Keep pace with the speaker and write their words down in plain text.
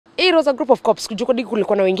It was a group of cops.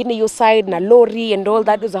 Kulikuwa na wengine hiyo side na lorry and all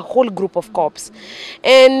that. It was a whole group of cops.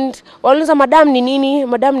 And waliuliza madam ni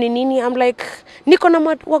nini? I'm like, niko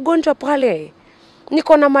na wagonjwa pale.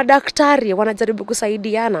 Niko na madaktari wanajaribu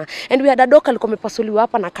kusaidiana. And we had a doc alikuwa amepasuliwa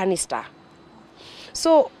hapa na canister.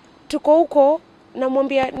 So tuko huko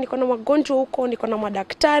namwambia niko na wagonjwa huko, niko na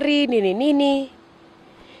madaktari nini.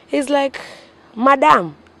 He's like,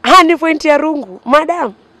 madam, ni point ya rungu.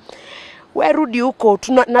 Madam, we rudi huko,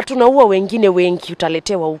 na tunaua wengine wengi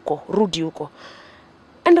utaletewa huko, rudi huko.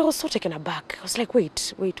 And I was so taken aback. I was like,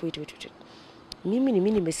 wait. Mimi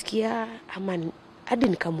nimesikia ama hadi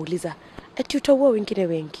nikamuuliza, ati utaua wengine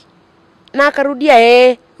wengi. Na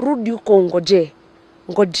akarudia, rudi huko ngoje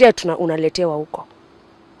unaletewa huko.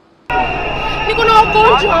 Niko na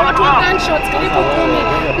wagonjwa watu wa gunshots karibu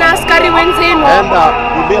 10 na askari wenzenu.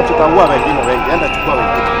 Ndio tutaua wengine wengi, enda chukua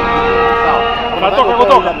wengine. Sawa.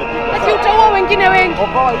 Kutoka. Ati utaua wengine wengi.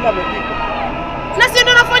 Okoa ila amepigwa. Na sio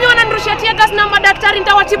ndio nafanya wananirushia tear gas na madaktari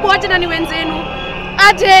nitawatibu aje na ni wenzenu.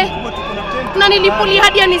 Aje. Na nilipuli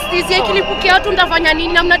hadi anesthesia ikilipukia watu nitafanya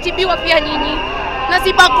nini na mnatibiwa pia nyinyi. Na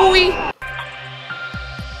sibagui.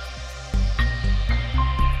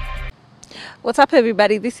 What's up,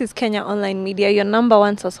 everybody? This is Kenya Online Media, your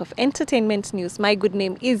 #1 source of entertainment news. My good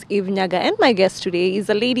name is Eve Nyaga, and my guest today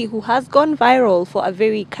is a lady who has gone viral for a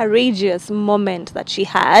very courageous moment that she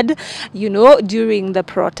had, during the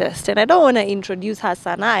protest. And I don't want to introduce her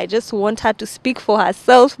sana. I just want her to speak for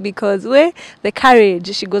herself because the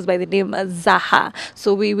courage. She goes by the name Zaha.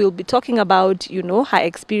 So we will be talking about, her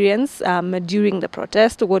experience during the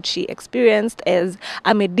protest, what she experienced as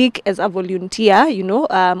a medic, as a volunteer,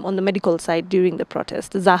 on the medical side during the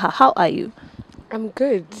protest. Zaha, how are you? I'm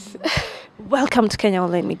good. Welcome to Kenya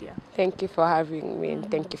Online Media. Thank you for having me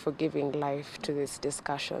and thank you for giving life to these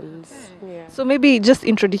discussions. Yeah. So maybe just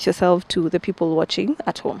introduce yourself to the people watching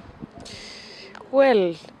at home.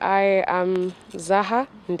 Well, I am Zaha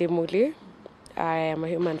Ndimuli. I am a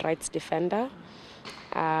human rights defender.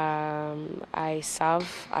 I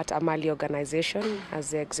serve at a Mali organization as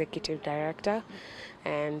the executive director.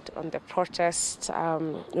 And on the protest,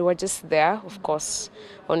 we were just there, of course,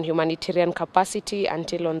 on humanitarian capacity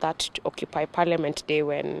until on that Occupy Parliament Day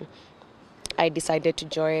when I decided to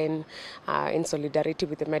join in solidarity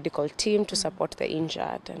with the medical team to support the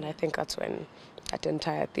injured. And I think that's when that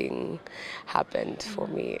entire thing happened for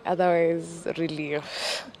me. Otherwise, really,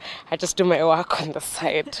 I just do my work on the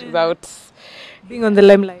side without being on the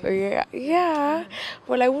limelight. Yeah.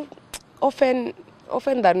 Well, I would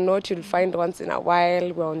often than not, you'll find once in a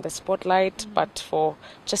while we're on the spotlight, but for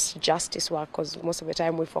just justice work, because most of the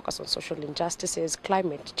time we focus on social injustices,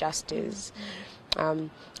 climate justice, and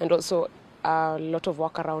also a lot of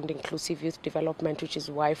work around inclusive youth development, which is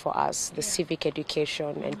why for us the civic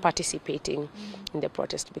education and participating in the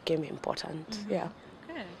protest became important. Yeah.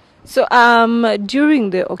 So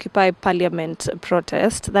during the Occupy Parliament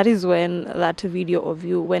protest, that is when that video of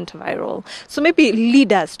you went viral. So maybe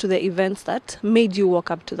lead us to the events that made you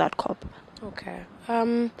walk up to that cop. Okay.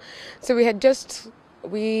 So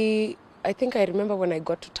I think I remember when I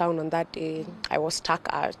got to town on that day, I was stuck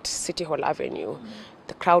at City Hall Avenue.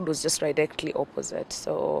 The crowd was just directly opposite.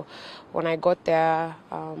 So when I got there,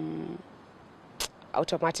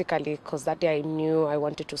 automatically, because that day I knew I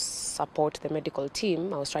wanted to support the medical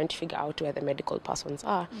team, I was trying to figure out where the medical persons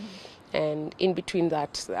are. And in between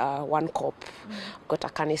that, one cop got a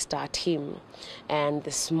canister at him, and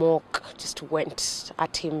the smoke just went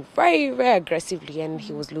at him very, very aggressively, and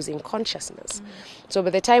he was losing consciousness. So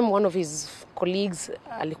by the time one of his colleagues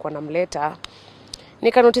alikuwa namleta,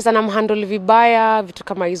 nikanotice anamhandle vibaya, vitu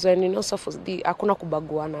kama hizo, and so hakuna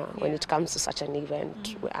kubaguana when it comes to such an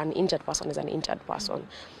event. An injured person is an injured person.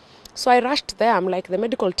 So I rushed there. I'm like, the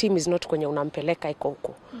medical team is not kwenye unampeleka iko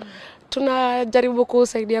huko. Tunajaribu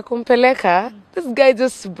kusaidia kumpeleka. This guy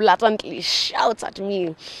just blatantly shouts at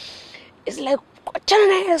me. It's like, achana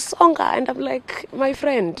na yeye songa. And I'm like, my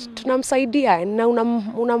friend, tunamsaidia. Na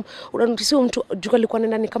unanotisiwa mtu juga alikuwa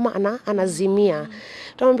anaenda ni kama anazimia.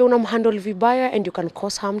 Tunamwambia unamhandle vibaya and you can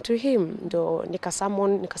cause harm to him. Ndo nika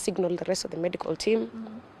signal the rest of the medical team.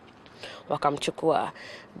 Wakamchukua.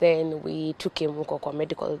 Then we took him huko kwa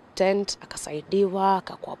medical tent, akasaidiwa,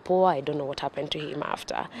 akakuwa poa. I don't know what happened to him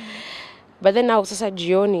after. But then now sasa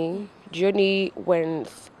jioni when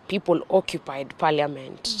people occupied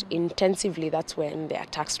Parliament intensively, that's when the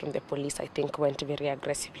attacks from the police, I think, went very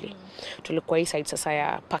aggressively. Tulikuwa hii side sasa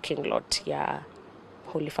ya parking lot ya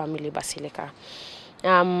Holy Family Basilica.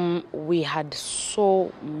 We had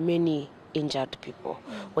so many injured people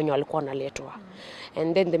wenye walikuwa wanaletwa.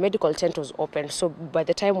 And then the medical tent was open, so by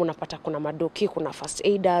the time unapata kuna madoki, kuna first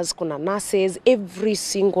aiders, kuna nurses, every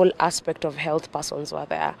single aspect of health persons were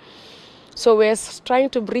there. So we're trying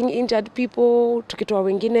to bring injured people, tukitoa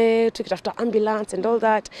wengine, tukitafuta ambulance and all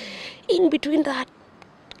that. In between that,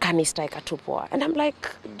 canister ikatupwa. And I'm like,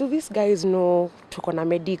 do these guys know tuko na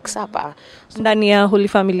medics hapa? Ndani ya Holy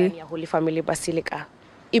Family. Ndani ya Holy Family Basilica.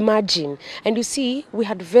 Imagine. And you see, we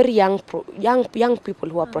had very young people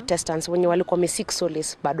who are Protestants when walikuwa wamesik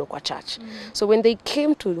solace bado kwa church. So when they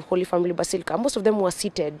came to Holy Family Basilica, most of them were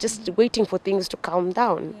seated, just waiting for things to calm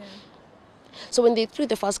down. So when they threw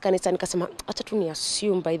the first canister, nikasema, acha tu ni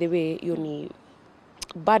assume, by the way, you ni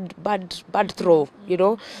bad throw, you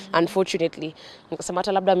know, unfortunately. Nikasema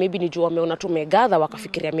hata labda maybe ni juu wameona tumegather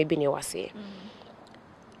wakafikiria maybe ni wase.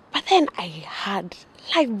 But then I had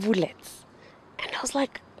live bullets. And I was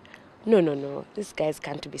like, no, these guys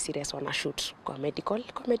can't be serious, wanna shoot kwa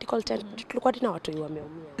medical tent. Tulikuwa dina watu wameumia.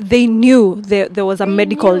 They knew there was a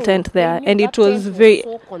medical tent there, and it was very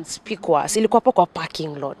so conspicuous. Ilikuwa hapo kwa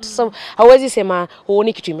parking lot. So hawezi sema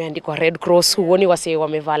huoni kitu imeandikwa Red Cross, huoni wase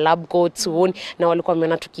wamevaa lab coats, huoni, na walikuwa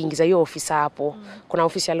wameona tukiingiza hiyo ofisa hapo. Kuna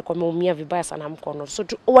ofisa alikuwa ameumia vibaya sana mkono. So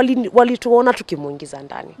walituona tukimuingiza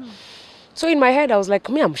ndani. So in my head, I was like,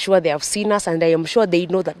 I'm sure they have seen us, and I am sure they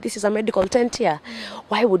know that this is a medical tent here.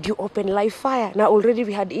 Why would you open live fire? Now already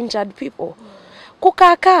we had injured people.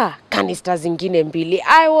 Kukaka, canister zingine mbili.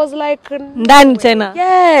 I was like, ndani tena.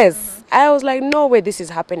 Yes. I was like, no way this is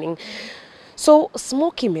happening. So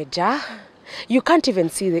smoke imeja. You can't even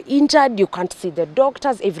see the injured. You can't see the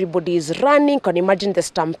doctors. Everybody is running. Can you imagine the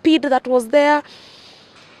stampede that was there?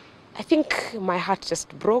 I think my heart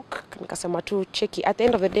just broke. Nikasema tu cheki. At the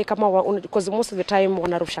end of the day, because most of the time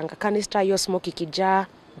wanarushanga canister, your smoke ikijaa,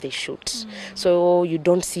 they shoot. So you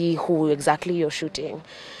don't see who exactly you're shooting.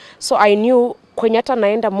 So I knew kwenye hata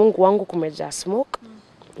naenda Mungu wangu kumejaa smoke,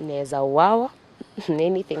 naweza uawa,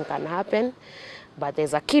 anything can happen. But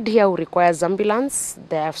there's a kid here who requires ambulance.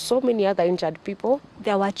 There are so many other injured people.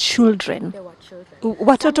 There were children.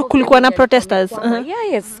 Watoto kulikuwa na protesters.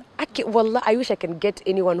 Yes. Well, I wish I can get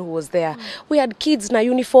anyone who was there. We had kids na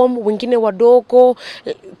uniform, wengine wadogo.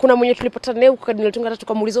 Kuna mwenye tulipata leo kaniletunga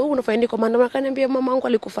tukamuuliza, unafanya nini kwa maana? Akaniambia mama wangu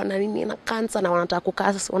alikufa na nini, na cancer, na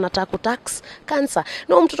wanataka kutax cancer.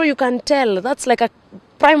 No, mtoto, you can tell. That's like a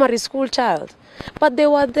primary school child. But they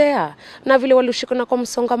were there. Na vile walishikana kwa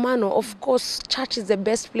msongamano, of course, church is the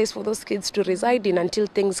best place for those kids to reside in until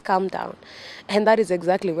things calm down. And that is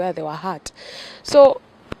exactly where they were hurt. So,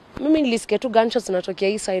 mimi nilisikia tu gunshots zinatokea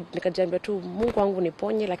hii side, nikajiambia tu Mungu wangu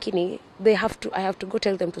niponye, lakini I have to go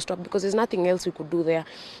tell them to stop, because there's nothing else we could do there.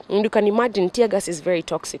 And you can imagine tear gas is very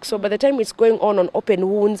toxic. So by the time it's going on open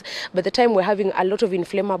wounds, by the time we're having a lot of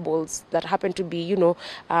inflammables that happen to be,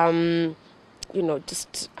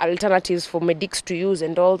 just alternatives for medics to use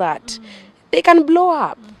and all that, they can blow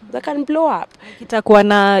up. Itakuwa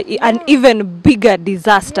na an even bigger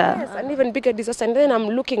disaster. Yes, an even bigger disaster. And then I'm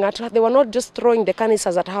looking at her, they were not just throwing the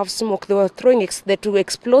canisters that have smoke, they were throwing the two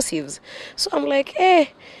explosives. So I'm like,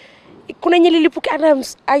 kuna nililipuka,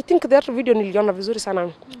 and I think that video niliona vizuri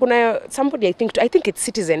sana. Kuna somebody, I think it's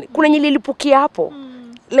Citizen. Kuna nililipukia hapo.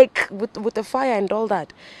 Like with the fire and all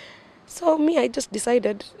that. So me, I just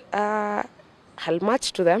decided I'll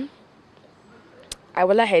march to them.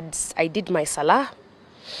 I did my salah,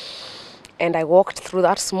 and I walked through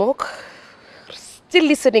that smoke, still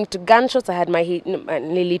listening to gunshots. I had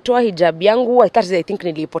nilitoa hijab yangu, I think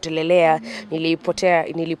nilipotelelea,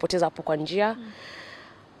 nilipoteza hapo kwa njia.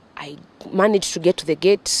 I managed to get to the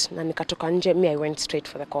gate, na nikatoka nje. I went straight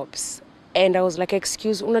for the cops. And I was like,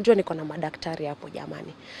 excuse, unajua niko na madaktari hapo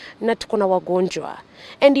jamani, na tuko na wagonjwa,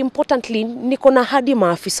 and importantly niko na hadi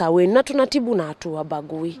maafisa wenu, na tunatibu na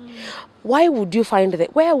hatuwabagui. Where would you find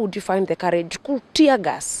the courage to tear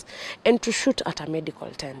gas and to shoot at a medical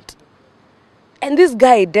tent? And this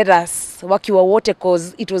guy did us wakiwa wote,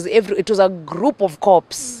 cause it was a group of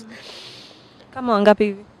cops. Kama wangapi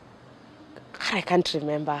hivi? I can't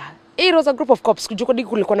remember. It was a group of cops.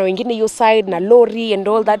 Kulikuwa na wengine your side na lorry and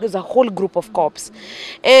all that. It was a whole group of cops.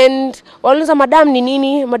 And waliuliza madam ni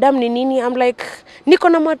nini? I'm like, niko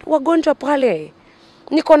na wagonjwa pale.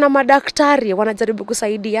 Niko na madaktari wanajaribu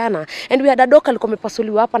kusaidiana. And we had a doc alikuwa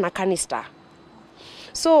amepasuliwa hapa na canister.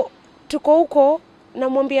 So tuko huko,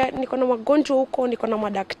 namwambia niko na wagonjwa huko, niko na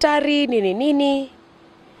madaktari nini.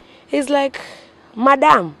 He's like,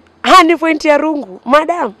 madam, ni point ya rungu.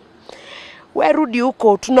 Madam, we rudi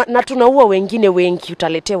huko, na tunaua wengine wengi,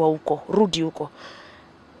 utaletewa huko, rudi huko.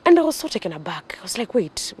 And I was so taken aback. I was like,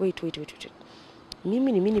 wait.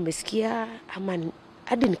 Mimi nimesikia, ama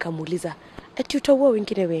hadi nikamuuliza, ati utaua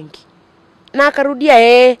wengine wengi? Na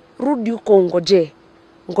akarudia rudi huko ngoje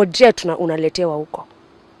unaletewa huko.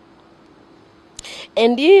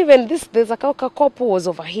 And even there's a cop who was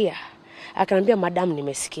over here. Akaniambia madam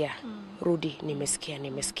nimesikia. Rudi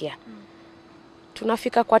nimesikia.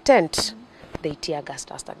 Tunafika kwa tent, they tear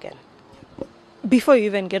gassed us again. Before you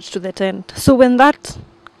even get to the tent, so when that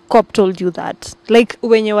cop told you that, like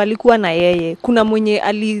wenye walikuwa na yeye, kuna mwenye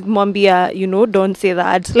alimwambia, don't say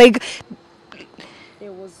that, like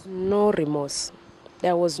there was no remorse.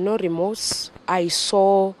 I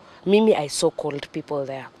saw cold people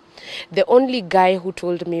there. The only guy who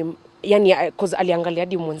told me, yani, cause aliangalia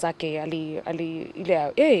hadi mwenzake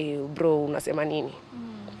ile bro unasema nini?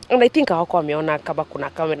 And I think hawako wameona kama kuna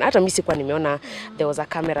camera. Hata mimi sikuwa nimeona there was a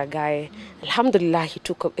camera guy. Alhamdulillah, he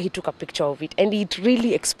took a picture of it and it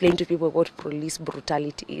really explained to people what police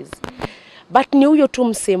brutality is. But ni huyo tu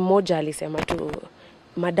msee mmoja alisema tu,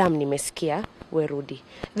 madam nimesikia, we rudi.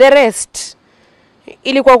 The rest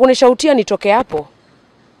ilikuwa kunishautia nitoke hapo.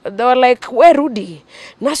 They were like, we rudi.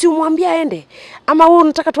 Na si umwambia aende. Ama wewe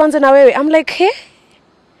unataka tuanze na wewe. I'm like, hey?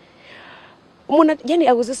 Yani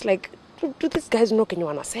I was just like, do these guys know Kenya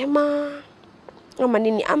wanasema? Ama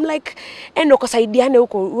nini? I'm like, endo kasaidiane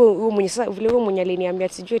huko vile mwenye aliniambia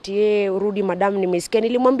sijui eti rudi madam nimesikia.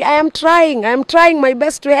 Nilimwambia I am trying my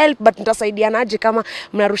best to help, but nitasaidianaje kama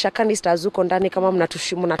mnarusha canisters huko ndani, kama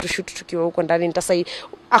mnatushoot tukiwa huko ndani, nitasaidia.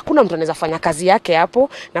 Hakuna mtu anaweza fanya kazi yake hapo,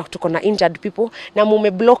 na tuko na injured people na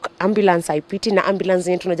mume-block ambulance haipiti, na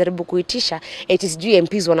ambulance yetu tunajaribu kuitisha eti sijui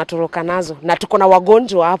MPs wanatoroka nazo, na tuko na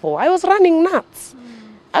wagonjwa hapo. I was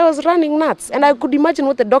running nuts and I could imagine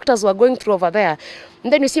what the doctors were going through over there.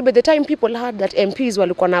 And then you see, by the time people heard that MPs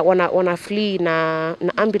walikuwa wana flee na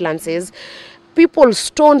ambulances, people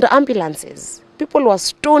stoned ambulances. People were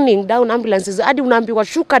stoning down ambulances. Hadi unaambiwa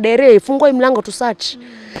shuka dere, fungua mlango to search.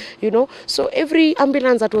 So every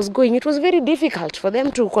ambulance that was going, it was very difficult for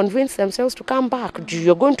them to convince themselves to come back.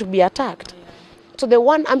 You're going to be attacked. So the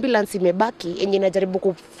one ambulance imebaki yenye inajaribu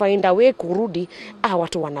kufind a way kurudi,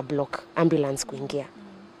 watu wana block ambulance kuingia.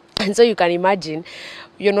 And so you can imagine,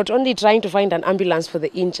 you're not only trying to find an ambulance for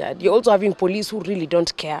the injured, you're also having police who really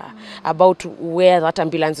don't care about where that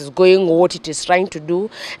ambulance is going or what it is trying to do.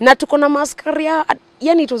 Na tuko na maskari,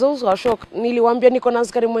 yani it was also a shock. Niliwaambia niko na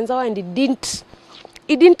askari mwenzao and it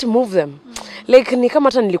didn't move them. Like ni kama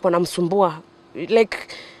hata nilikuwa namsumbua. Like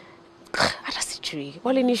hata sijui,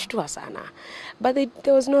 walinishtua sana. But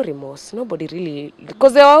there was no remorse. Nobody really,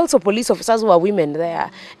 because there were also police officers who were women there,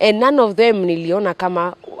 and none of them niliona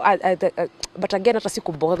kama but again hata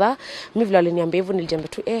sikubother. Mimi vile aliniambia hivyo nilijiambia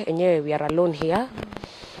tu enyewe we are alone here.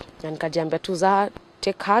 Na nikajiambia tu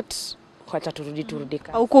take heart, acha turudi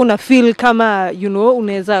kama. Huko una feel kama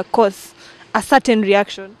unaweza cause a certain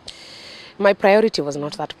reaction? My priority was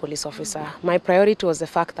not that police officer. My priority was the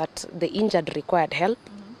fact that the injured required help.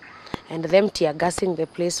 And them tear gassing the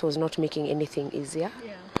place was not making anything easier.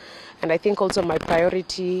 Yeah. And I think also my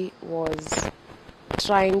priority was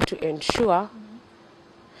trying to ensure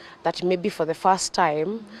that maybe for the first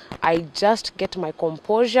time, I just get my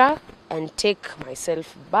composure and take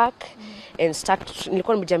myself back and start.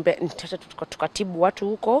 Nilikuwa nimejambia tukatibu watu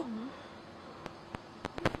huko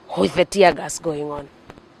with the tear gas going on.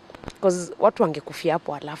 Because watu wangekufia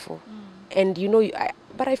hapo alafu. And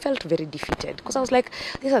but I felt very defeated because I was like,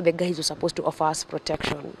 these are the guys who are supposed to offer us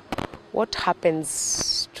protection. What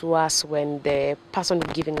happens to us when the person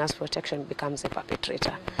giving us protection becomes a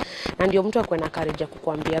perpetrator? Na ndio mtu akwe na courage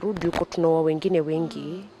kukuambia rudi huko tunaoa wengine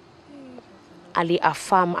wengi. Ali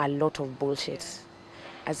affirm a lot of bullshit.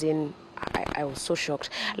 As in, I was so shocked.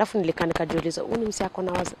 Alafu nilikaa nikajiuliza, msi ako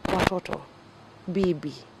na watoto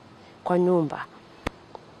bibi kwa nyumba.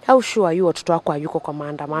 How sure are you watoto wako hayuko kwa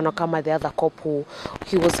maandamano kama the other cop who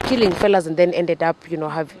he was killing fellas and then ended up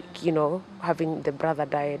having the brother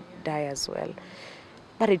die as well.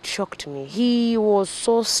 But it shocked me. He was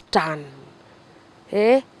so stunned.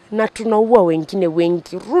 Na tunaua wengine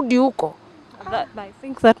wengi, rudi huko. I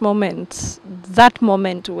think that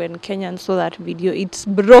moment when Kenyans saw that video, it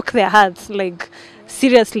broke their hearts, like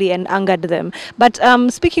seriously, and angered them. But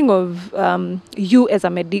speaking of you as a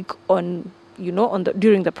medic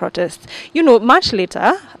during the protests, much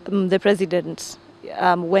later, the president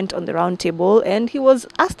went on the round table and he was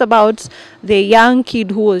asked about the young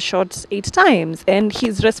kid who was shot 8 times, and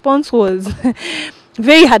his response was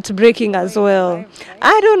very heartbreaking as well.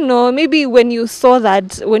 I don't know, maybe when you saw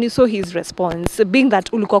his response, being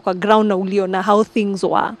that ulikuwa kwa ground na uliona how things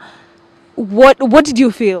were, what did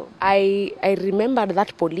you feel? I remembered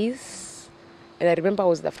that police, and I remember I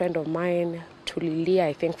was the friend of mine, tulilia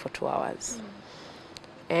I think for 2 hours.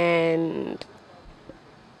 And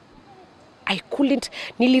I couldn't,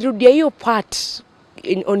 nilirudia hiyo part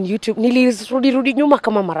on YouTube, nilirudi nyuma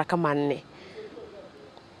kama mara kama 4.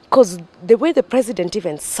 Because the way the president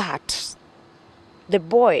even sat, the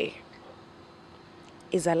boy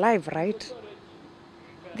is alive, right?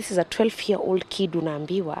 This is a 12-year-old kid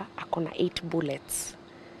unaambiwa akona 8 bullets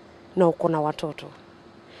na uko na watoto.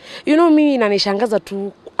 You know, mimi inanishangaza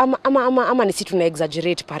tu ama nisi tuna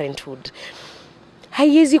exaggerate parenthood.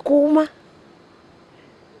 Haiwezi kuuma.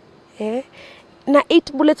 Na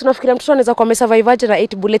 8 bullets unafikiria mtoto anaweza kuwa amesurvive aje na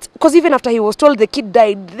 8 bullets? Because even after he was told the kid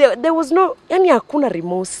died, there was no, yani hakuna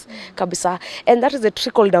remorse kabisa. And that is the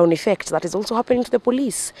trickle down effect that is also happening to the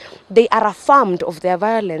police. They are affirmed of their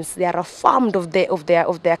violence, they are affirmed of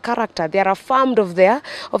their character, they are affirmed of their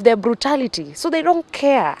brutality. So they don't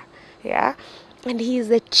care. Yeah? And he is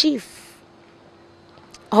the chief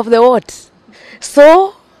of the what?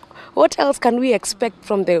 So what else can we expect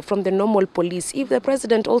from the normal police if the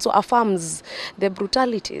president also affirms the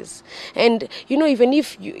brutalities? And you know, even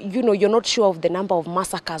if you know you're not sure of the number of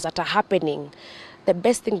massacres that are happening, the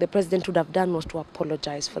best thing the president would have done was to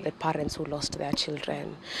apologize for the parents who lost their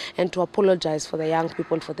children and to apologize for the young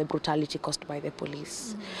people for the brutality caused by the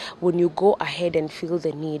police. When you go ahead and feel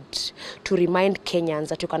the need to remind Kenyans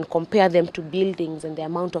that you can compare them to buildings and the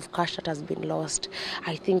amount of cash that has been lost,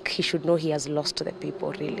 I think he should know he has lost the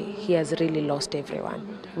people, really. He has really lost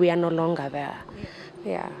everyone. We are no longer there.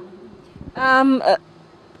 Yeah.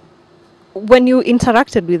 When you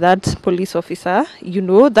interacted with that police officer, you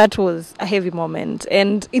know, that was a heavy moment.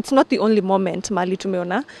 And it's not the only moment, Mali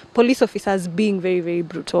tumeona, police officers being very, very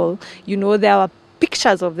brutal. You know, there are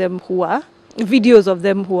pictures of them videos of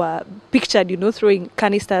them who are pictured, you know, throwing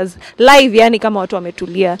canisters live, yani kama watu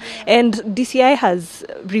wametulia. And DCI has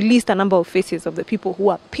released a number of faces of the people who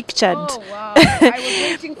are pictured. Oh, wow. I was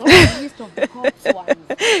waiting for the list of the cops ones.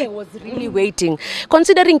 I was really waiting.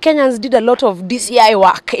 Considering Kenyans did a lot of DCI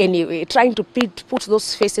work anyway, trying to put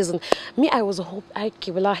those faces. And me, I was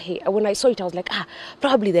when I saw it, I was like,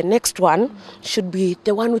 probably the next one should be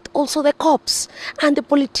the one with also the cops and the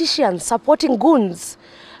politicians supporting goons.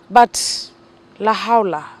 But la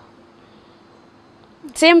haula.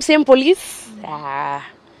 Same police. I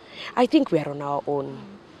think we are on our own.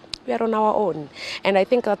 We are on our own. And I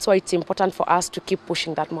think that's why it's important for us to keep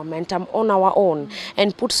pushing that momentum on our own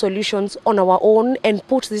and put solutions on our own and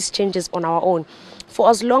put these changes on our own. For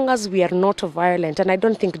as long as we are not violent, and I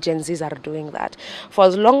don't think Gen Zs are doing that, for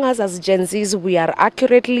as long as Gen Zs we are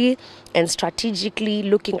accurately and strategically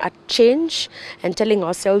looking at change and telling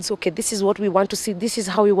ourselves, okay, this is what we want to see, this is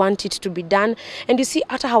how we want it to be done. And you see,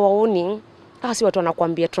 hata hawaoni, si watu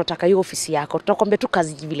wanakuambia tunataka hiyo ofisi yako, tunakuambia tu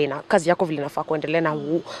kazi yako vile inafaa kuendelea na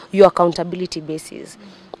your accountability basis.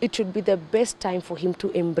 It should be the best time for him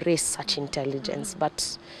to embrace such intelligence. But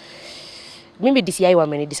mimi DCI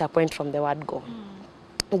wameni disappoint from the word go.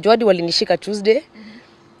 Jodi walinishika Tuesday,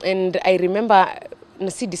 and I remember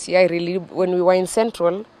nasi DCI really, when we were in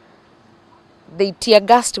Central, they tear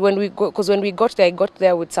gassed when we go, because when we got there, I got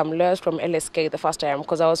there with some lawyers from LSK the first time,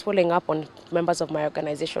 because I was following up on members of my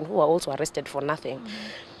organization who were also arrested for nothing.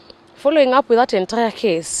 Following up with that entire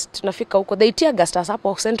case, tunafika huko, they tear gassed us up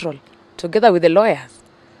of Central together with the lawyers.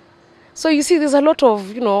 So you see, there's a lot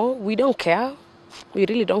of, you know, we don't care. We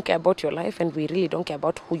really don't care about your life, and we really don't care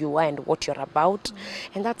about who you are and what you're about.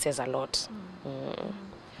 And that says a lot.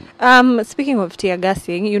 Speaking of tear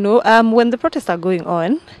gassing, you know, when the protests are going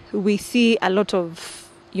on, we see a lot of,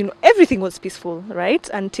 you know, everything was peaceful, right?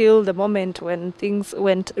 Until the moment when things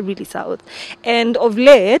went really south. And of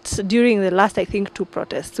late, during the last, I think, 2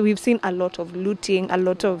 protests, we've seen a lot of looting, a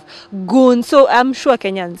lot of goons. So I'm sure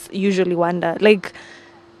Kenyans usually wonder, like,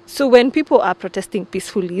 so when people are protesting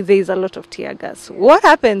peacefully, there is a lot of tear gas. What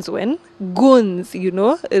happens when goons, you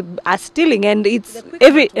know, are stealing? And it's the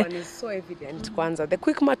Quick Mart one is so evident. Kwanza, the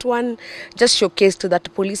Quick Mart one just showcased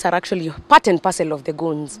that police are actually part and parcel of the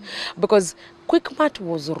goons, because Quick Mart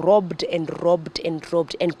was robbed, and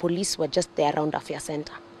police were just there around Afya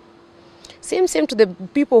Center. Same to the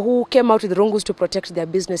people who came out with rungus to protect their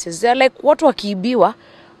businesses. They're like, watu wakiibiwa,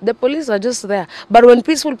 the police are just there. But when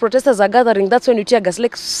peaceful protesters are gathering, that's when you tear gas.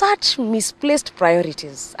 Like, such misplaced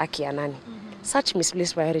priorities, Akianani. Such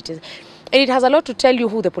misplaced priorities. And it has a lot to tell you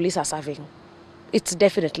who the police are serving. It's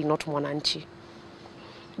definitely not Mwananchi.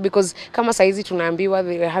 Because kama saizi tunaambiwa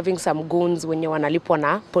they were having some goons when you wanalipwa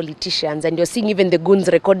na politicians, and you're seeing even the goons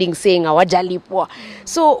recording saying hawajalipwa.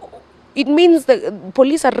 So it means the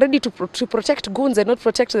police are ready to protect goons and not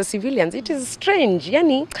protect the civilians. It is strange.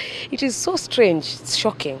 Yani, it is so strange. It's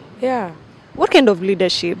shocking. Yeah. What kind of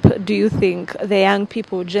leadership do you think the young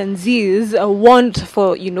people, Gen Zs, want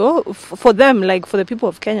for, you know, for them, like for the people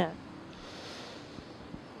of Kenya?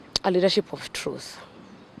 a leadership of truth.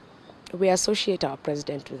 We associate our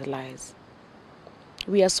president with lies.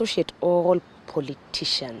 We associate all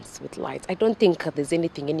politicians with lies. I don't think there's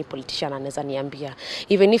anything any politician anaweza niambia,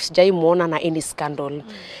 even if sijai muona na any scandal.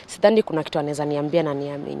 Sidhani kuna kitu anaweza niambia na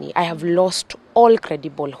niamini. I have lost all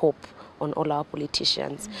credible hope on all our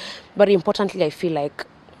politicians. Very importantly, I feel like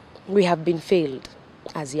we have been failed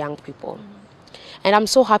as young people. And I'm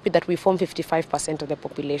so happy that we form 55% of the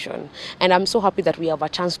population. And I'm so happy that we have a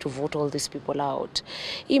chance to vote all these people out.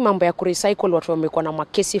 Hii mambo ya kurecycle watu wamekuwa na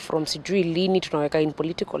makesi from sijui lini, tunaweka in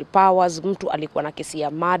political powers, mtu alikuwa na kesi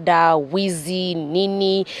ya mada, wizi,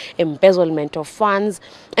 nini, embezzlement of funds,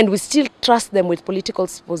 and we still trust them with political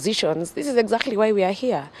positions. This is exactly why we are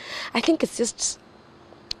here. I think it's just,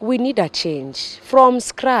 we need a change from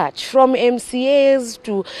scratch, from MCAs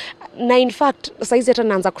to, na in fact saizi hata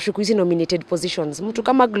naanza kushuku hizi nominated positions. Mtu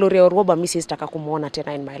kama Gloria Orwoba mimi sitaka kumuona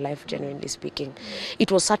tena in my life, genuinely speaking.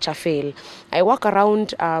 It was such a fail. I work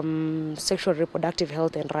around sexual reproductive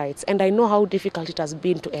health and rights, and I know how difficult it has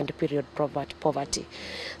been to end period poverty.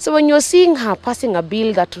 So when you're seeing her passing a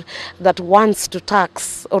bill that wants to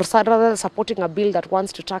tax, or rather supporting a bill that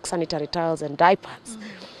wants to tax sanitary towels and diapers,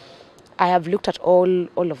 I have looked at all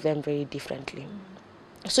of them very differently.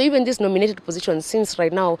 So even these nominated positions, since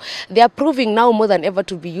right now, they are proving now more than ever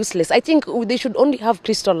to be useless. I think they should only have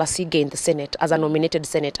Crystal Lasige in the Senate as a nominated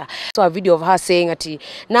senator. So a video of her saying, ati,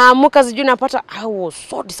 na muka sijui napata, I was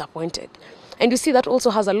so disappointed. And you see that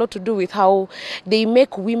also has a lot to do with how they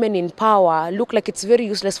make women in power look like it's very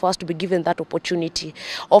useless for us to be given that opportunity.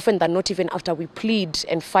 Often than not, even after we plead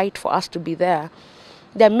and fight for us to be there,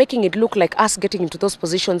 they're making it look like us getting into those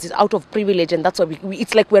positions is out of privilege, and that's why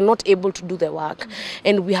it's like we're not able to do the work.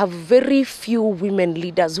 And we have very few women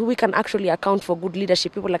leaders who we can actually account for good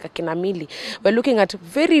leadership. People like Akina Mili, we're looking at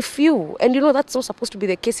very few. And you know, that's not supposed to be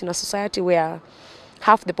the case in a society where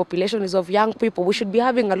half the population is of young people. We should be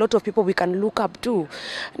having a lot of people we can look up to.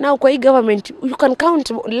 Now, kwa hii government, you can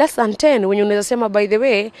count less than 10 when you unaweza sema, by the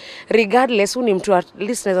way, regardless, uni mtu at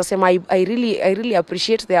least unaweza sema, I really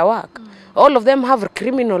appreciate their work. All of them have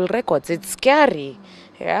criminal records. It's scary.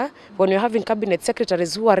 Yeah, when you're having cabinet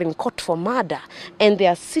secretaries who are in court for murder and they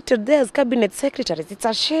are seated there as cabinet secretaries, it's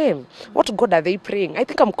a shame. What God are they praying? I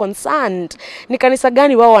think I'm concerned. Ni kanisa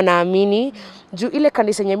gani wao wanaamini? Juu ile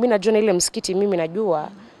kanisa yenye mimi najua, ile msikiti mimi najua,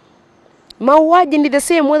 mauaji ni the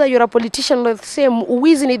same whether you're a politician or the same,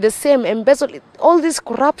 uwizi ni the same, embezzle, all this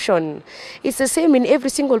corruption, it's the same in every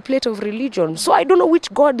single plate of religion. So I don't know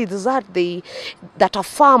which God is that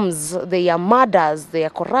affirms their murders, their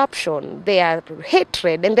corruption, their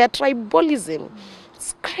hatred, and their tribalism.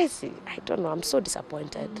 It's crazy. I don't know. I'm so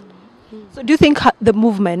disappointed. So do you think the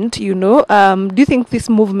movement, do you think this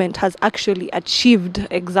movement has actually achieved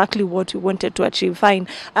exactly what we wanted to achieve? Fine.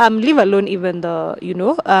 Leave alone even the,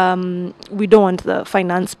 we don't want the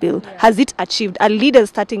finance bill. Yeah. Has it achieved? Are leaders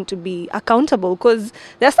starting to be accountable? Because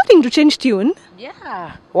they're starting to change tune.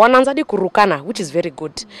 Yeah. Wananzadi kurukana, which is very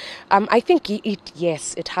good. I think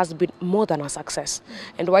yes, it has been more than a success.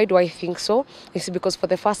 And why do I think so? It's because for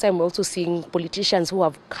the first time we're also seeing politicians who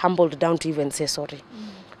have humbled down to even say sorry.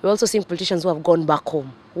 We're also seeing politicians who have gone back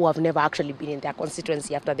home, who have never actually been in their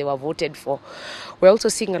constituency after they were voted for. We're also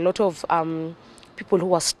seeing a lot of people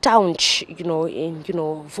who are staunch, in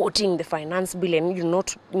voting the finance bill and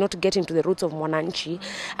not getting to the roots of Mwananchi,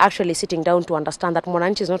 actually sitting down to understand that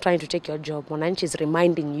Mwananchi is not trying to take your job. Mwananchi is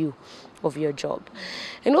reminding you of your job.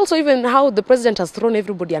 And also even how the president has thrown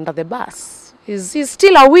everybody under the bus is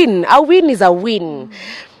still a win. A win is a win.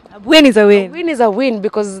 A win is a win. A win is a win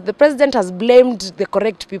because the president has blamed the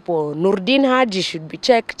correct people. Nurdin Haji should be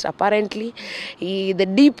checked, apparently. The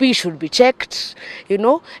DP should be checked,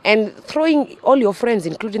 and throwing all your friends,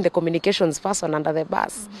 including the communications person, under the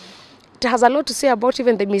bus. It has a lot to say about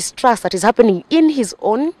even the mistrust that is happening in his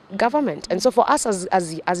own government. And so for us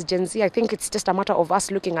as Gen Z, I think it's just a matter of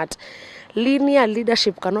us looking at linear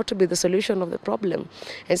leadership cannot be the solution of the problem.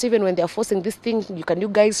 And so even when they are forcing this thing, you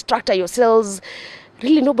guys structure yourselves.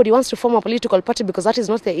 Really, nobody wants to form a political party because that is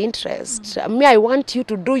not their interest. Me, I want you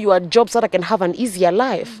to do your job so that I can have an easier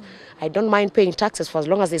life. I don't mind paying taxes for as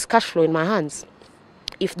long as there's cash flow in my hands.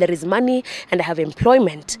 If there is money and I have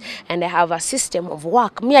employment and I have a system of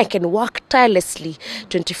work, I can work tirelessly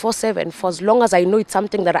 24/7 for as long as I know it's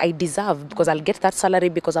something that I deserve because I'll get that salary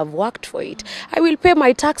because I've worked for it. I will pay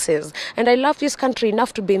my taxes. And I love this country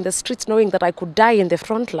enough to be in the streets knowing that I could die in the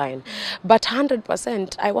front line. But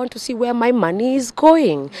 100%, I want to see where my money is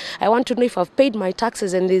going. I want to know if I've paid my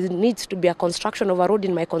taxes and there needs to be a construction of a road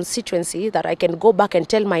in my constituency that I can go back and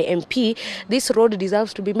tell my MP, this road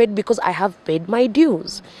deserves to be made because I have paid my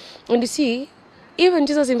dues. And you see, Even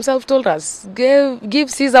Jesus himself told us,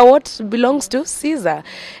 give Caesar what belongs to Caesar.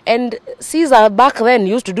 And Caesar back then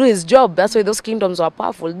used to do his job. That's why those kingdoms were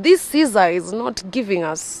powerful. This Caesar is not giving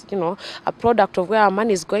us, a product of where our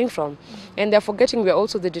money is going from. And they're forgetting we're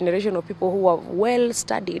also the generation of people who are well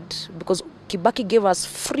studied, because Kibaki gave us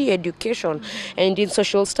free education. And in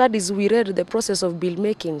social studies, we read the process of bill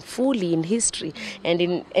making fully in history. And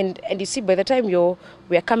you see, by the time we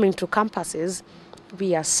are coming to campuses,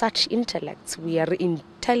 we are such intellects. We are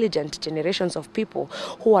intelligent generations of people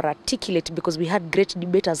who are articulate, because we had great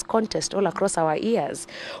debaters contest all across our ears,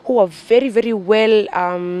 who are very, very well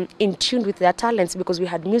in tune with their talents, because we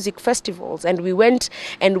had music festivals and we went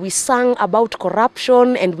and we sang about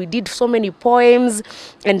corruption, and we did so many poems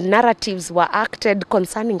and narratives were acted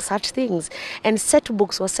concerning such things, and set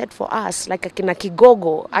books were set for us, like akina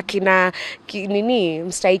Kigogo, akina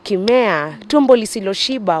Mstaikimea, Tumbo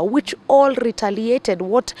Lisiloshiba, which all retaliated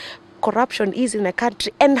what corruption is in a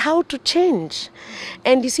country and how to change.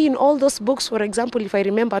 And you see, in all those books, for example, if I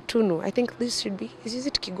remember Tunu, I think this should be, is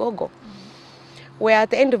it Kigogo? Where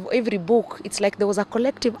at the end of every book, it's like there was a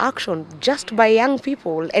collective action just by young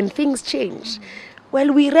people and things changed.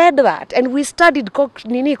 Well, we read that and we studied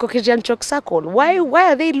Caucasian Chalk Circle. Why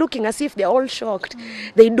are they looking as if they're all shocked?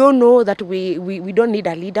 They don't know that we don't need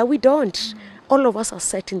a leader. We don't. All of us are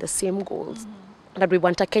set in the same goals. That we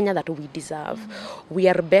want a Kenya that we deserve. We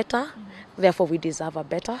are better, therefore we deserve a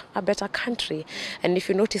better country. And if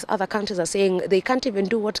you notice, other countries are saying they can't even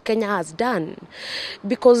do what Kenya has done,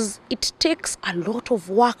 because it takes a lot of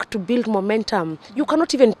work to build momentum. You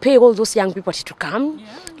cannot even pay all those young people to come.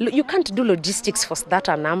 You can't do logistics for that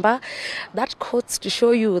number. That quotes to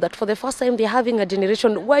show you that for the first time they're having a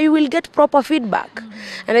generation where you will get proper feedback.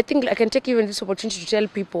 And I think I can take even this opportunity to tell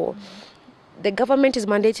people, the government is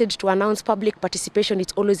mandated to announce public participation.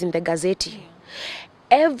 It's always in the Gazette.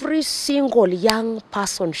 Every single young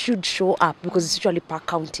person should show up, because it's usually per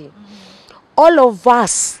county. All of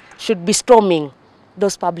us should be storming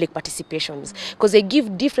those public participations, because they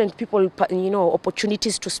give different people,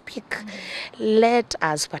 opportunities to speak. Let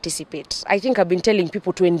us participate. I think I've been telling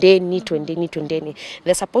people to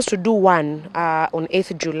they're supposed to do one on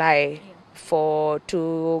 8th July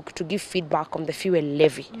to give feedback on the fuel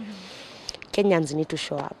levy. Kenyans need to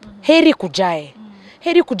show up. Heri kujae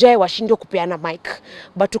washindwe kupeana mic.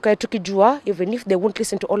 But tukijua, even if they won't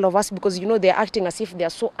listen to all of us, because they're acting as if they are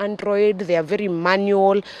so android, they are very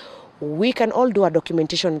manual. We can all do a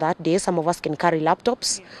documentation that day. Some of us can carry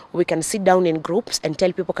laptops. We can sit down in groups and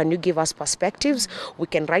tell people, can you give us perspectives? We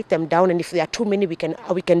can write them down, and if there are too many, we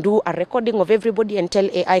can do a recording of everybody and tell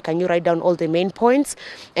AI, can you write down all the main points?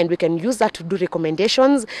 And we can use that to do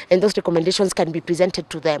recommendations, and those recommendations can be presented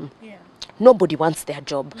to them. Nobody wants their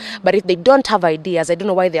job. But if they don't have ideas, I don't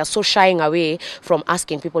know why they are so shying away from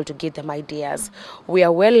asking people to give them ideas. We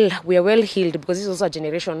are well healed, because this is also a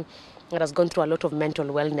generation that has gone through a lot of mental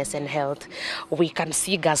wellness and health. We can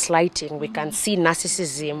see gaslighting, we can see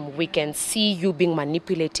narcissism, we can see you being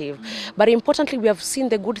manipulative. But importantly, we have seen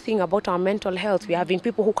the good thing about our mental health. We are having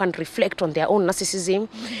people who can reflect on their own narcissism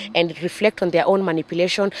and reflect on their own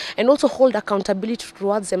manipulation, and also hold accountability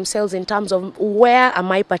towards themselves in terms of, where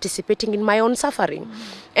am I participating in my own suffering?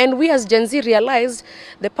 And we as Gen Z realized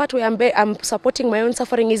the part where I'm supporting my own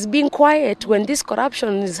suffering is being quiet when this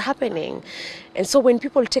corruption is happening. And so when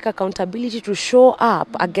people take accountability to show up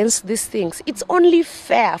against these things, it's only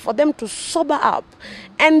fair for them to sober up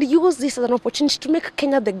and use this as an opportunity to make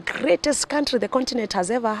Kenya the greatest country the continent has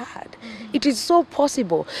ever had. It is so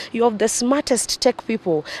possible. You have the smartest tech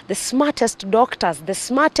people, the smartest doctors, the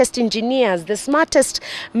smartest engineers, the smartest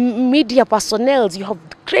media personnel. You have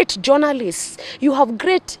great journalists. You have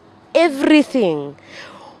great everything.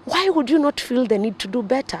 Why would you not feel the need to do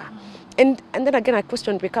better? And then again, a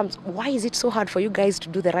question becomes, why is it so hard for you guys to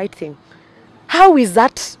do the right thing? How is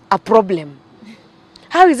that a problem?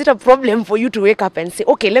 How is it a problem for you to wake up and say,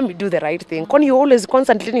 okay, let me do the right thing? When you always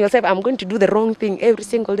constantly telling yourself, I'm going to do the wrong thing every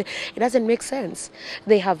single day, it doesn't make sense.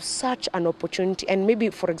 They have such an opportunity. And maybe,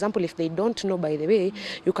 for example, if they don't know, by the way,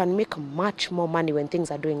 you can make much more money when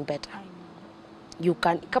things are doing better. You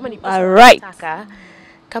can, kama ni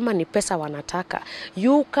pesa wanataka,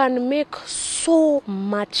 you can make so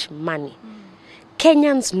much money.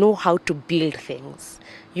 Kenyans know how to build things.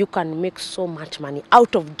 You can make so much money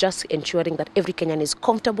out of just ensuring that every Kenyan is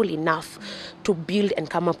comfortable enough to build and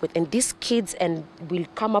come up with. And these kids will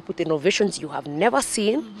come up with innovations you have never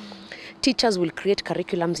seen. Teachers will create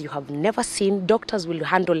curriculums you have never seen. Doctors will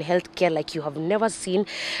handle healthcare like you have never seen.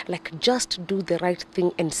 Like, just do the right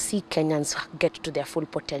thing and see Kenyans get to their full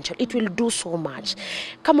potential. It will do so much.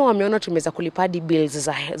 Kama wameona tumeweza kulipa hadi bills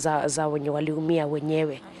za wenye waliumia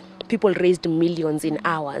wenyewe. people raised millions in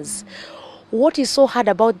hours. What is so hard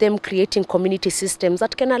about them creating community systems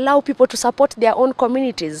that can allow people to support their own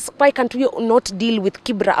communities? Why can't we not deal with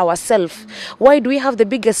Kibra ourselves? Why do we have the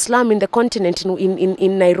biggest slum in the continent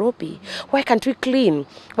in Nairobi? Why can't we clean?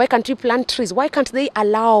 Why can't we plant trees? Why can't they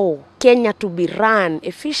allow Kenya to be run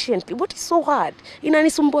efficiently? What is so hard?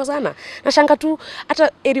 Inanisumbua sana. Nashanga tu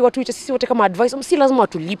hata eri watu ite sisi wote kama advice, si lazima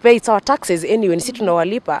tulipe, it's our taxes anyway, sisi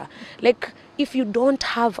tunawalipa. Like if you don't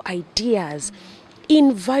have ideas,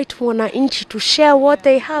 invite wananchi to share what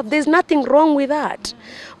they have. There's nothing wrong with that.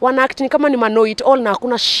 Wanaact ni kama ni know it all na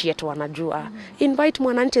hakuna shit wanajua. Invite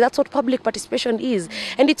mwananchi. That's what public participation is.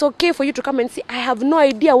 And it's okay for you to come and say, I have no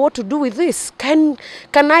idea what to do with this. Can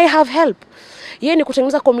I have help? Yeye ni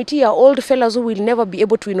kutengeneza committee ya old fellas who will never be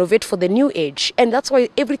able to innovate for the new age. And that's why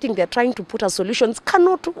everything they're trying to put as solutions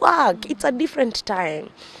cannot work. It's a different time.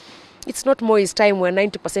 It's not Moi's time where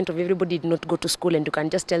 90% of everybody did not go to school and you can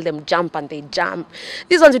just tell them jump and they jump.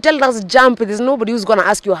 These ones, you tell us jump, there's nobody who's going to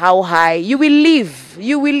ask you how high. You will leave.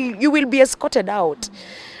 You will be escorted out.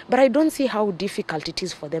 But I don't see how difficult it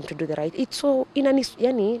is for them to do the right. It's so,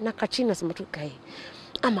 yani, nakachina samatu kai.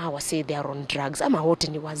 Ama hawase they are on drugs. Ama wote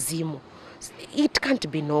ni wazimu. It can't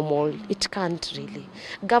be normal. It can't really.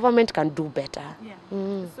 Government can do better.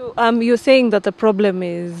 Yeah. So you're saying that the problem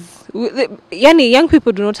is, young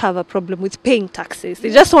people do not have a problem with paying taxes. They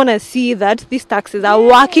just want to see that these taxes are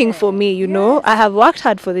working for me, you know. I have worked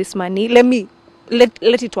hard for this money. Let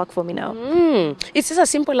it work for me now. It's just as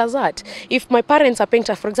simple as that. If my parents are paying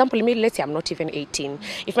taxes, for example, let's say I'm not even 18.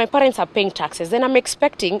 If my parents are paying taxes, then I'm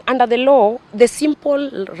expecting, under the law, the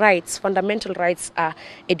simple rights, fundamental rights are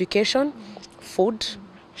education, food,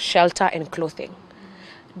 shelter, and clothing.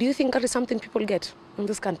 Do you think that is something people get in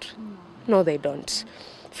this country? No, they don't.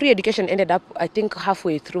 Free education ended up, I think,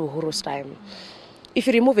 halfway through Uhuru's time. If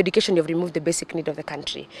you remove education, you've removed the basic need of the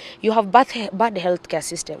country. You have bad healthcare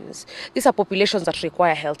systems. These are populations that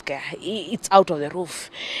require healthcare. It's out of the roof.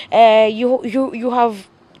 You have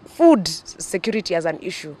food security as an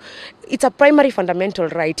issue. It's a primary fundamental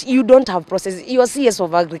right. You don't have process. Your CS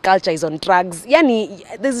of agriculture is on drugs. Yani,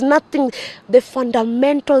 there's nothing. The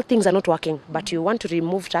fundamental things are not working. But you want to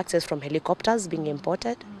remove taxes from helicopters being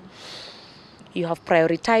imported. You have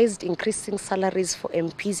prioritized increasing salaries for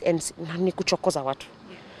MPs and nani kuchokoza watu.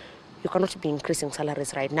 You cannot be increasing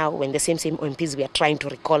salaries right now when the same MPs we are trying to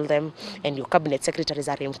recall them and your cabinet secretaries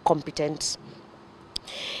are incompetent.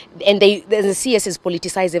 And the CSs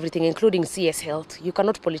politicize everything, including CS Health. You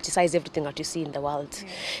cannot politicize everything that you see in the world.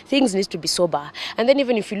 Things need to be sober. And then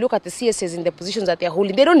even if you look at the CSs in the positions that they're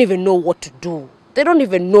holding, they don't even know what to do. They don't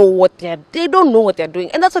even know what they don't know what they're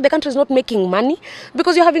doing. And that's why the country is not making money.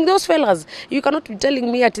 Because you're having those fellas. You cannot be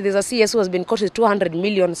telling me that there's a CS who has been caught with 200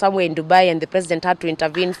 million somewhere in Dubai and the president had to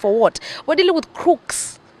intervene. For what? We're dealing with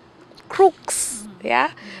crooks. Crooks.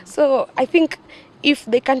 Yeah? So I think if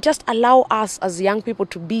they can just allow us as young people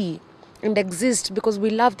to be and exist, because we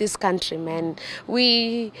love this country, man.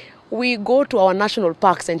 We go to our national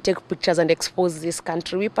parks and take pictures and expose this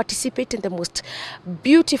country. We participate in the most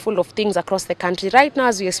beautiful of things across the country. Right now,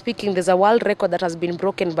 as we are speaking, there's a world record that has been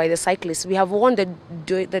broken by the cyclists. We have won the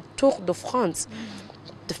Tour de France.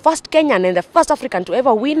 The first Kenyan and the first African to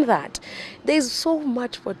ever win that. There is so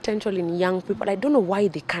much potential in young people. I don't know why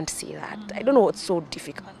they can't see that. I don't know what's so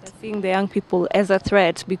difficult. They're seeing the young people as a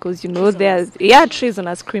threat because, you know, they're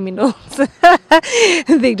treasonous criminals.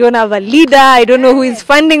 They don't have a leader. I don't know who is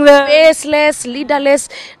funding them. Faceless, leaderless.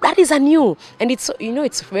 That is a new. And it's, you know,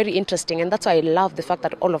 it's very interesting. And that's why I love the fact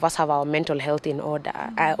that all of us have our mental health in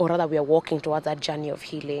order. Or rather, we are walking towards that journey of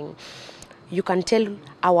healing. You can tell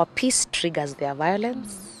our peace triggers their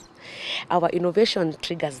violence. Our innovation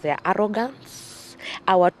triggers their arrogance.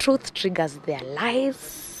 Our truth triggers their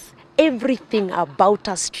lies. Everything about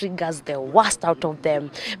us triggers the worst out of them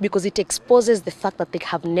because it exposes the fact that they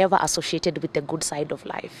have never associated with the good side of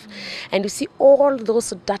life. And you see all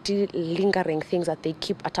those dirty, lingering things that they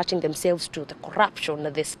keep attaching themselves to, the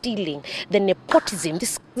corruption, the stealing, the nepotism.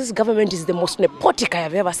 This government is the most nepotic I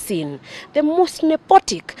have ever seen. The most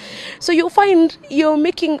nepotic. So you find you're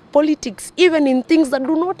making politics even in things that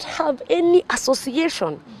do not have any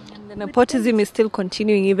association. The nepotism is still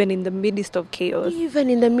continuing even in the midst of chaos. Even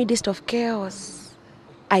in the midst of chaos.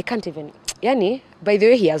 I can't even... Yani, by the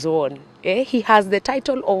way, he has won. He has the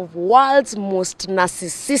title of world's most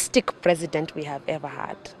narcissistic president we have ever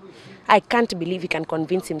had. I can't believe he can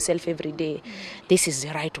convince himself every day, this is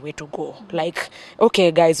the right way to go. Like, okay,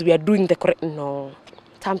 guys, we are doing the correct... No,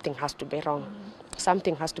 something has to be wrong.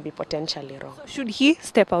 Something has to be potentially wrong. So should he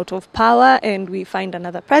step out of power and we find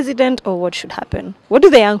another president, or what should happen? What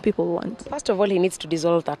do the young people want? First of all, he needs to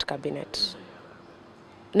dissolve that cabinet.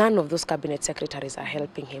 none of those cabinet secretaries are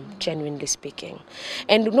helping him, genuinely speaking.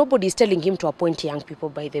 And nobody is telling him to appoint young people,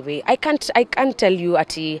 by the way. I can't tell you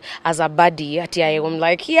as a buddy, I am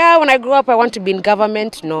like, yeah, when I grow up, I want to be in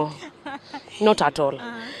government. No, not at all.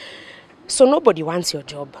 So nobody wants your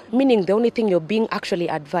job, meaning the only thing you're being actually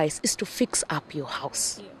advised is to fix up your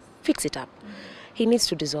house. Yes. Fix it up. He needs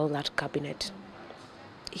to dissolve that cabinet.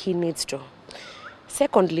 He needs to.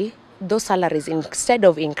 Secondly, those salaries, instead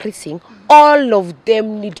of increasing, all of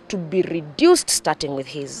them need to be reduced, starting with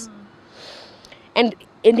his. And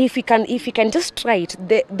if he can just try it,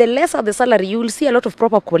 the lesser the salary, you will see a lot of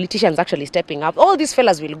proper politicians actually stepping up. All these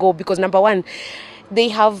fellas will go because, number one, they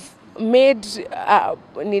have made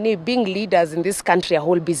being leaders in this country a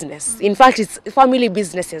whole business. In fact, it's family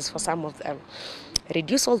businesses for some of them.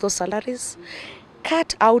 Reduce all those salaries.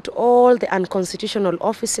 Cut out all the unconstitutional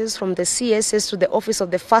offices, from the CSS to the office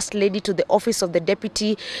of the first lady, to the office of the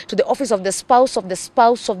deputy, to the office of the spouse of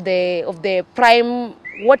the prime.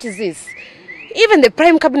 What is this? Even the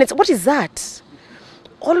prime cabinets. What is that?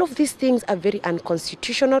 All of these things are very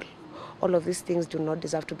unconstitutional. All of these things do not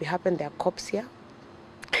deserve to be happening. There are cops here.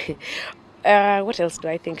 What else do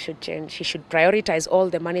I think should change? He should prioritize all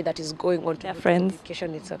the money that is going on to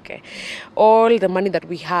education. It's okay. All the money that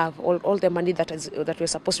we have, all the money that we're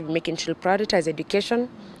supposed to be making, should prioritize education,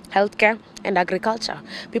 healthcare, and agriculture.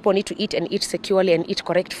 People need to eat and eat securely and eat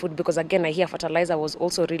correct food, because again, I hear fertilizer was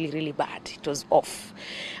also really, really bad. It was off.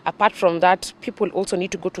 Apart from that, people also need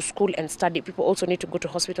to go to school and study. People also need to go to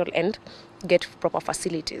hospital and get proper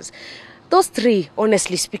facilities. Those three,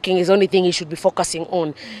 honestly speaking, is the only thing you should be focusing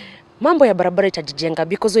on. Mambo ya barabara itajijenga,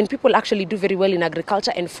 because when people actually do very well in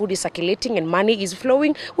agriculture and food is circulating and money is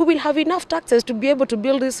flowing, we will have enough taxes to be able to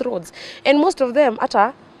build these roads. And most of them,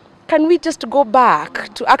 can we just go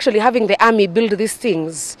back to actually having the army build these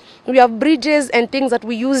things? We have bridges and things that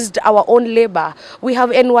we used our own labor. We have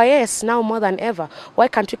NYS now more than ever. Why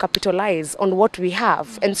can't we capitalize on what we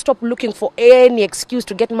have and stop looking for any excuse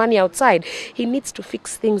to get money outside? He needs to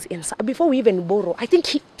fix things inside before we even borrow. I think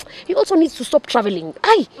he also needs to stop traveling.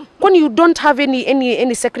 When you don't have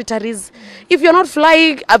any secretaries, if you're not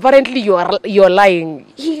flying, apparently you're lying.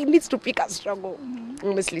 He needs to pick a struggle.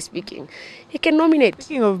 Honestly speaking, he can nominate.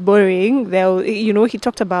 Speaking of borrowing, he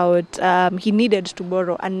talked about he needed to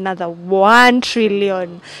borrow another 1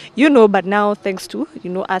 trillion, but now thanks to,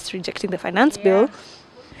 us rejecting the finance bill.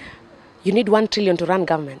 You need 1 trillion to run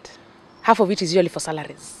government. Half of it is usually for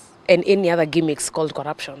salaries and any other gimmicks called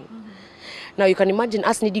corruption. Now you can imagine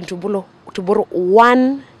us needing to borrow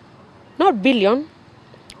 1, not billion,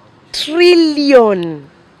 trillion.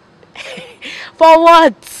 For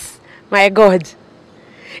what? My God.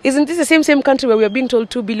 Isn't this the same country where we are being told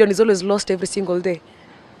 2 billion is always lost every single day?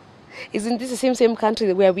 Isn't this the same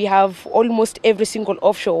country where we have almost every single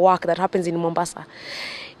offshore work that happens in Mombasa?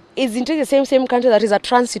 Isn't it the same country that is a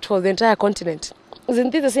transit for the entire continent?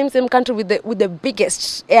 Isn't it the same country with the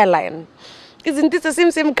biggest airline? Isn't this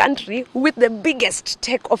the same country with the biggest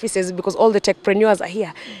tech offices, because all the techpreneurs are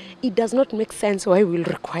here? It does not make sense why we will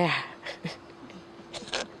require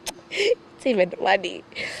even money.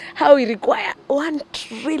 How we require 1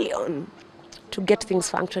 trillion to get things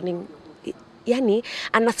functioning. Yani,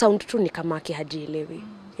 ana sound tu ni kama hajielewi.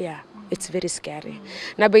 Yeah, it's very scary.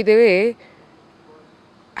 Now, by the way,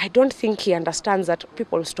 I don't think he understands that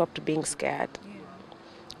people stopped being scared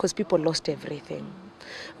because people lost everything.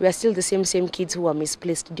 We are still the same kids who were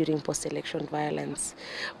misplaced during post-election violence.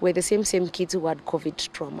 We're the same kids who had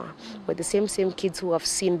COVID trauma. We're the same kids who have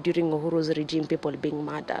seen during Uhuru's regime people being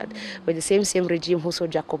murdered. We're the same regime who saw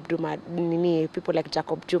people like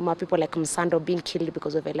Jacob Juma, people like Msando being killed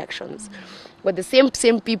because of elections. We're the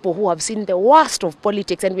same people who have seen the worst of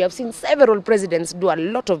politics, and we have seen several presidents do a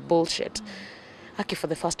lot of bullshit. Aki, for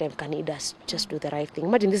the first time, can he just do the right thing?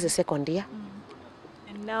 Imagine this is the 2nd year.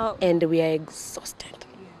 And we are exhausted.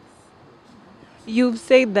 You've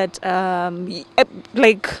said that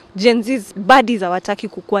like Gen Z's buddies hawataki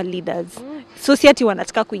kukua leaders. Society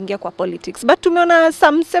wanataka kuingia kwa politics. But tumeona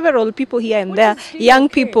several people here and there, young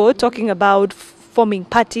people talking about forming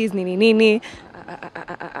parties, nini.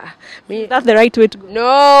 Is that the right way to go?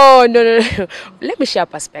 No. Let me share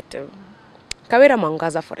perspective. Kawira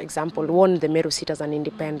Mwangaza, for example, won the Meru seat as an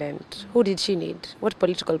independent. Who did she need? What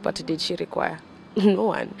political party did she require? No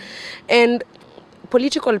one. And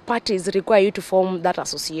political parties require you to form that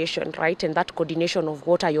association, right? And that coordination of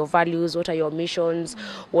what are your values, what are your missions,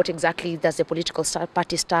 what exactly does the political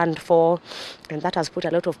party stand for. And that has put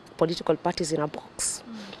a lot of political parties in a box.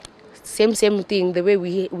 Same thing, the way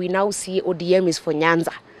we now see ODM is for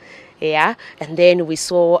Nyanza. Yeah, and then we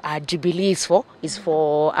saw Jubilee is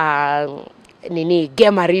for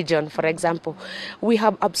Gema region, for example. We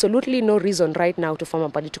have absolutely no reason right now to form a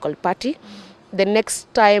political party. The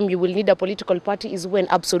next time you will need a political party is when?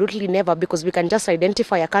 Absolutely never, because we can just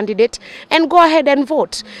identify a candidate and go ahead and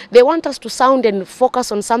vote. They want us to sound and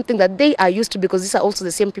focus on something that they are used to, because these are also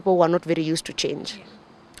the same people who are not very used to change.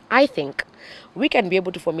 I think we can be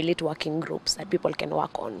able to formulate working groups that people can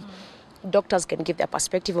work on. Doctors can give their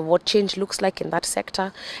perspective of what change looks like in that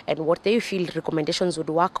sector and what they feel recommendations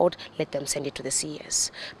would work out. Let them send it to the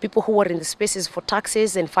CES. People who are in the spaces for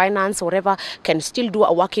taxes and finance or whatever can still do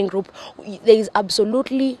a working group. There is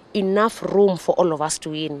absolutely enough room for all of us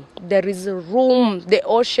to win. There is a room. The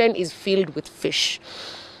ocean is filled with fish.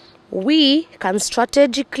 We can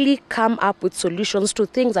strategically come up with solutions to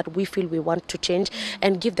things that we feel we want to change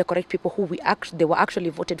and give the correct people who they were actually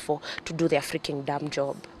voted for to do their freaking damn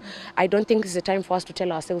job. I don't think it's the time for us to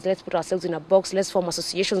tell ourselves, let's put ourselves in a box, let's form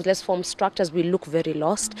associations, let's form structures. We look very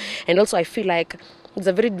lost. And also I feel like there's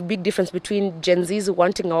a very big difference between Gen Zs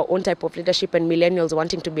wanting our own type of leadership and millennials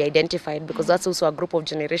wanting to be identified, because that's also a group of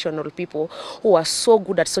generational people who are so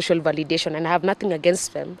good at social validation, and I have nothing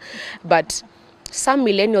against them. But some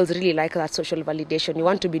millennials really like that social validation. You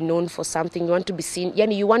want to be known for something. You want to be seen.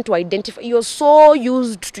 You want to identify. You're so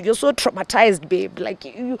traumatized, babe. Like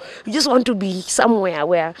you just want to be somewhere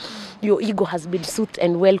where your ego has been soothed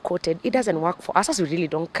and well coated. It doesn't work for us. As we really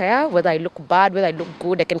don't care whether I look bad, whether I look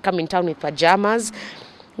good. I can come in town with pajamas.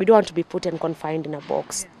 We don't want to be put and confined in a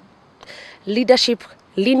box.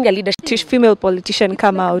 Linear leadership. Female politician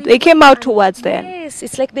come out. They came out towards them. Yes,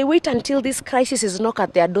 it's like they wait until this crisis is knocked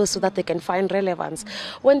at their door so that they can find relevance.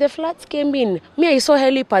 When the floods came in, I saw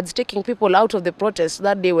helipads taking people out of the protest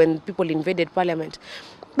that day when people invaded parliament.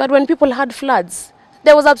 But when people had floods,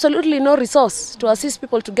 there was absolutely no resource to assist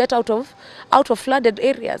people to get out of flooded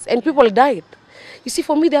areas, and people died. You see,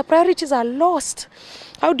 for me, their priorities are lost.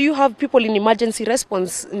 How do you have people in emergency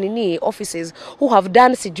response offices who have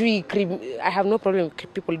done I have no problem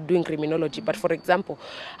with people doing criminology, but for example,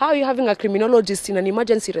 how are you having a criminologist in an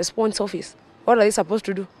emergency response office? What are they supposed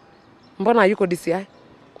to do? Mbona yuko DCI?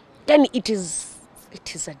 Then it is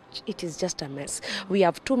just a mess. We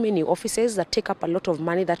have too many offices that take up a lot of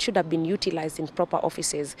money that should have been utilized in proper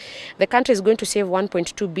offices. The country is going to save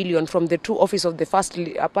 1.2 billion from the two offices of the first,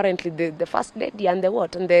 apparently the first lady and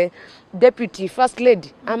the deputy first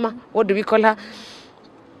lady. What do we call her?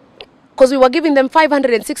 Because we were giving them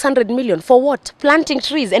 500 and 600 million for what? Planting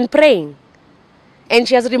trees and praying. And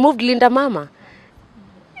she has removed Linda Mama.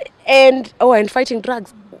 And fighting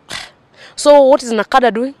drugs. So what is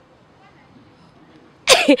Nakada doing?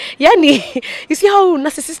 You see how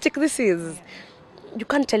narcissistic this is? You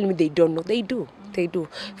can't tell me they don't know. They do.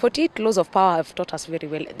 48 laws of power have taught us very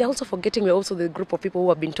well. They're also forgetting we're also the group of people who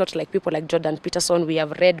have been taught, like people like Jordan Peterson. We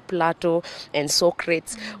have read Plato and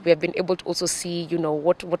Socrates. We have been able to also see,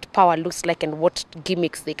 what power looks like and what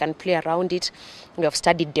gimmicks they can play around it. We have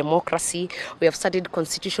studied democracy. We have studied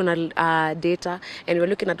constitutional data. And we're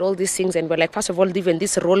looking at all these things and we're like, first of all, even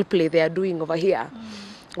this role play they are doing over here,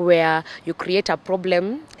 where you create a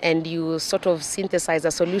problem and you sort of synthesize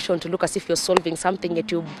a solution to look as if you're solving something, yet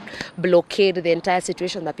you blockade the entire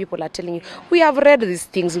situation that people are telling you. We have read these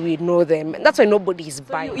things, we know them, and that's why nobody is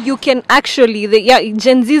buying. You can actually,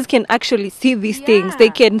 Gen Zs can actually see these things. They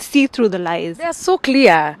can see through the lies. They're so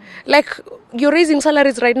clear. Like, you're raising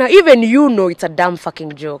salaries right now, even it's a damn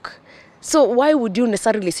fucking joke. So why would you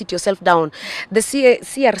necessarily sit yourself down? The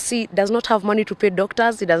CRC does not have money to pay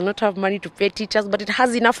doctors. It does not have money to pay teachers, but it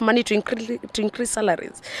has enough money to increase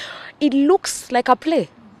salaries. It looks like a play.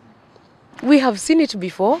 We have seen it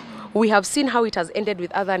before. We have seen how it has ended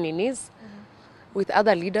with other ninis, with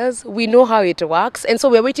other leaders. We know how it works. And so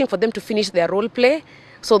we're waiting for them to finish their role play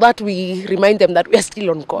so that we remind them that we are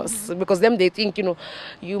still on course. Because then they think,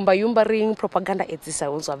 yumba ring, propaganda. This is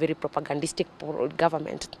also a very propagandistic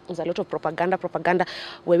government. There's a lot of propaganda.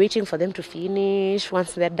 We're waiting for them to finish.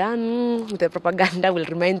 Once they're done, the propaganda will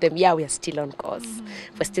remind them, we are still on course.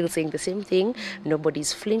 We're still saying the same thing.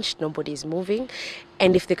 Nobody's flinched, nobody's moving.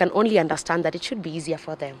 And if they can only understand that, it should be easier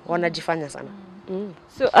for them. Wanajifanya sana.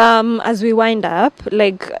 So as we wind up,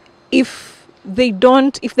 if they're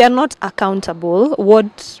not accountable,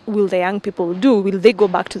 what will the young people do? Will they go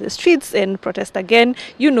back to the streets and protest again?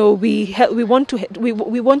 We want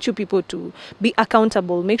you people to be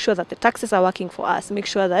accountable. Make sure that the taxes are working for us. Make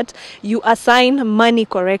sure that you assign money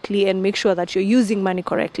correctly and make sure that you're using money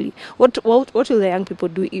correctly. What will the young people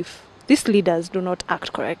do if these leaders do not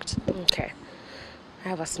act correct? Okay, I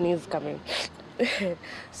have a sneeze coming.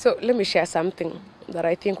 So let me share something that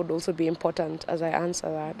I think would also be important as I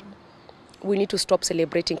answer that. We need to stop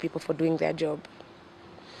celebrating people for doing their job.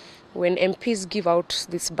 When MPs give out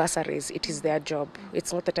these bursaries, it is their job.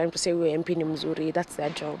 It's not the time to say we're MP ni mzuri, that's their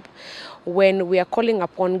job. When we are calling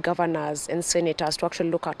upon governors and senators to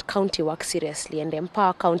actually look at county work seriously and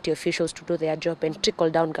empower county officials to do their job and trickle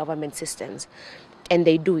down government systems, and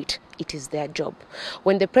they do it, it is their job.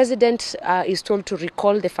 When the president is told to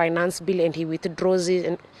recall the finance bill and he withdraws it,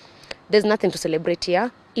 and there's nothing to celebrate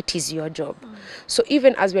here, it is your job. So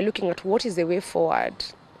even as we're looking at what is the way forward,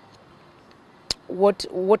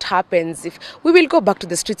 what happens if we will go back to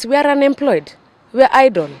the streets? We are unemployed, we are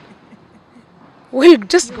idle. We'll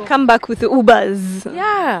just come back with the Ubers.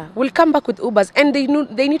 Yeah, we'll come back with Ubers, and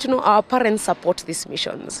they need to know our parents support these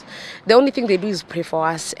missions. The only thing they do is pray for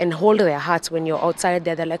us and hold their hearts when you're outside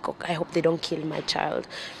there. They're like, okay, I hope they don't kill my child.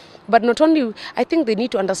 But not only, I think they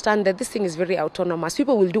need to understand that this thing is very autonomous.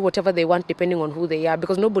 People will do whatever they want depending on who they are,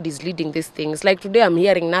 because nobody's leading these things. Like today I'm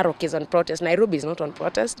hearing Narok is on protest, Nairobi is not on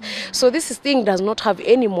protest. So this thing does not have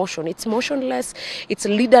any motion. It's motionless, it's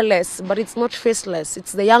leaderless, but it's not faceless.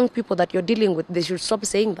 It's the young people that you're dealing with. They should stop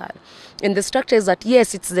saying that. And the structure is that,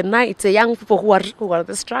 yes, it's the young people who are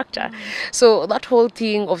the structure. So that whole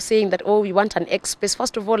thing of saying that, oh, we want an X space,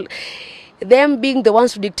 first of all, them being the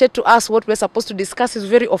ones who dictate to us what we're supposed to discuss is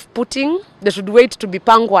very off-putting. They should wait to be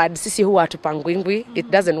pangwad. Sisi who are to pangwingwi. It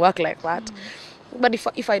doesn't work like that. But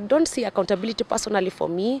if I don't see accountability personally for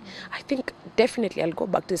me, I think definitely I'll go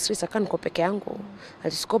back to the streets. I can't go peke yangu. I'll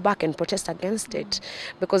just go back and protest against it.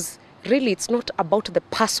 Because really it's not about the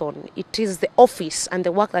person. It is the office and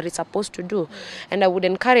the work that it's supposed to do. And I would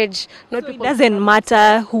encourage not people. It doesn't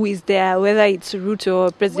matter who is there, whether it's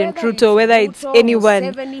Ruto, President Ruto, whether it's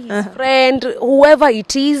anyone. His friend, whoever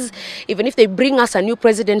it is, even if they bring us a new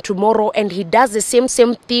president tomorrow and he does the same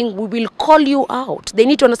thing, we will call you out. They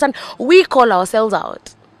need to understand we call ourselves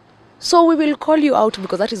out. So we will call you out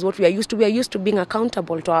because that is what we are used to. We are used to being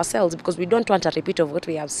accountable to ourselves because we don't want a repeat of what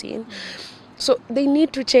we have seen. So they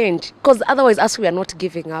need to change, because otherwise us, we are not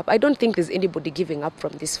giving up. I don't think there's anybody giving up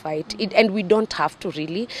from this fight. And we don't have to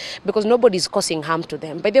really, because nobody is causing harm to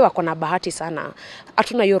them. By the way, wako na bahati sana.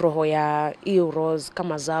 Hatuna hiyo roho ya hiyo rose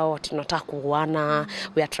kama zao, tunataka kuuana,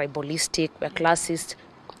 we are tribalistic, we are classist.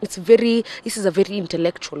 This is a very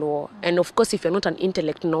intellectual war. And of course, if you're not an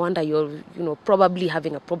intellect, no wonder you're, probably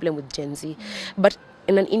having a problem with Gen Z. But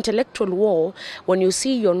in an intellectual war, when you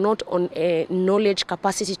see you're not on a knowledge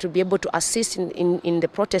capacity to be able to assist in the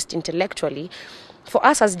protest intellectually, for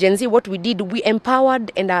us as Gen Z, what we did, we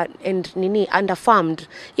empowered and affirmed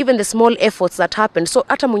even the small efforts that happened. So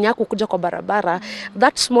hata munyaku kuja kwa barabara,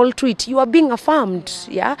 that small tweet, you are being affirmed,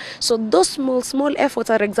 yeah? So those small efforts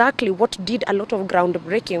are exactly what did a lot of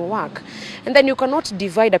groundbreaking work. And then you cannot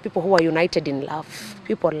divide the people who are united in love.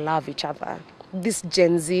 People love each other. This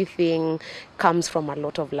Gen Z thing comes from a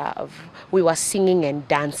lot of love. We were singing and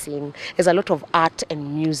dancing. There's a lot of art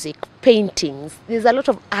and music, paintings. There's a lot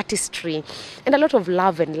of artistry and a lot of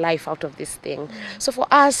love and life out of this thing. So for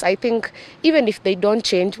us, I think even if they don't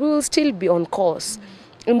change, we will still be on course.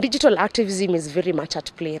 And digital activism is very much at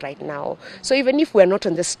play right now. So even if we're not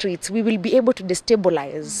on the streets, we will be able to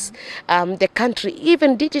destabilize the country,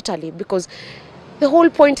 even digitally, because the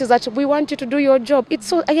whole point is that we want you to do your job. It's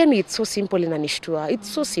so simple in Anishtua. It's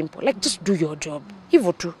so simple. Like, just do your job.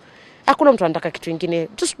 Hivyo tu. Hakuna mtu anataka kitu ingine.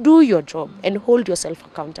 Just do your job and hold yourself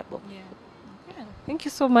accountable. Yeah. Thank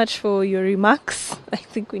you so much for your remarks. I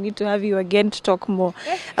think we need to have you again to talk more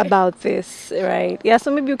about this, right? Yeah,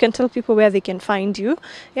 so maybe you can tell people where they can find you.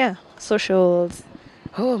 Yeah, socials.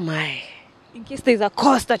 Oh my. In case there's a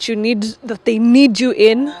course that they need you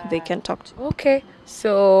in, they can talk to you. Okay.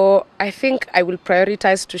 So I think I will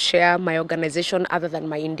prioritize to share my organization other than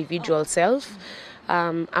my individual self.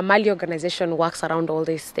 Amali organization works around all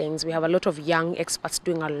these things. We have a lot of young experts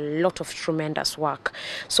doing a lot of tremendous work.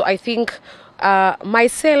 So I think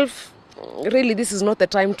myself, really, this is not the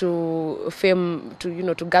time to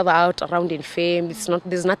gather out around in fame.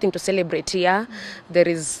 There's nothing to celebrate here. There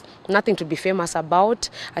is nothing to be famous about.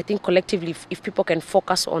 I think collectively, if people can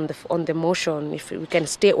focus on the motion, if we can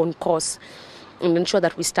stay on course and ensure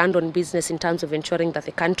that we stand on business in terms of ensuring that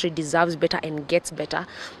the country deserves better and gets better,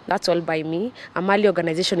 that's all by me. Amali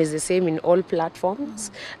organization is the same in all platforms.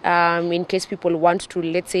 In case people want to,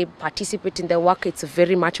 let's say, participate in the work, it's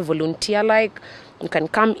very much volunteer-like. You can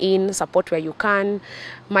come in, support where you can.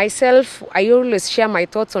 Myself, I always share my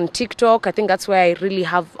thoughts on TikTok. I think that's where I really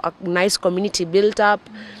have a nice community built up.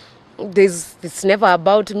 It's never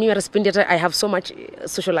about me. I have so much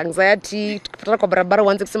social anxiety.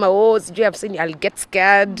 Once I've seen, I'll get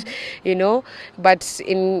scared, But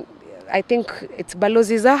I think it's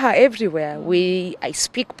Balozi Zaha everywhere. I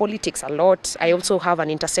speak politics a lot. I also have an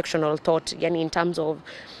intersectional thought, yani in terms of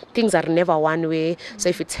things are never one way. So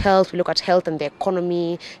if it's health, we look at health and the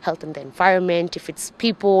economy, health and the environment. If it's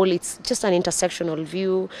people, it's just an intersectional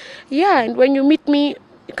view. Yeah, and when you meet me,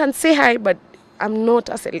 you can say hi, but I'm not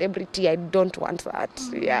a celebrity. I don't want that.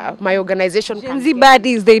 Yeah, my organization. Gen Z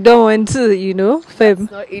baddies, they don't want to, you know. Fame.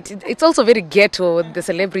 No, it's also very ghetto, the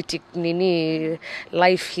celebrity nini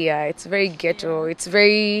life here. It's very ghetto. It's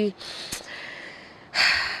very...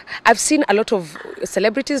 I've seen a lot of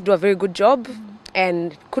celebrities do a very good job,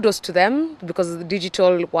 and kudos to them, because the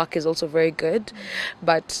digital work is also very good.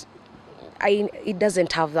 But it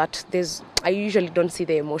doesn't have that. I usually don't see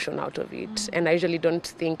the emotion out of it, and I usually don't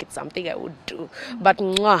think it's something I would do. But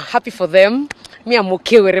happy for them. Me, I'm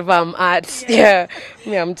okay wherever I'm at. Yeah,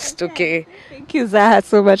 me, I'm just okay. Thank you, Zaha,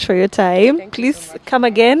 so much for your time. Please come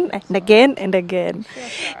again and again and again.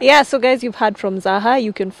 Yeah, so guys, you've heard from Zaha.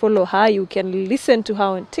 You can follow her. You can listen to her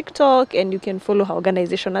on TikTok, and you can follow her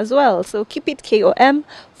organization as well. So keep it KOM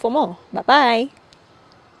for more. Bye-bye.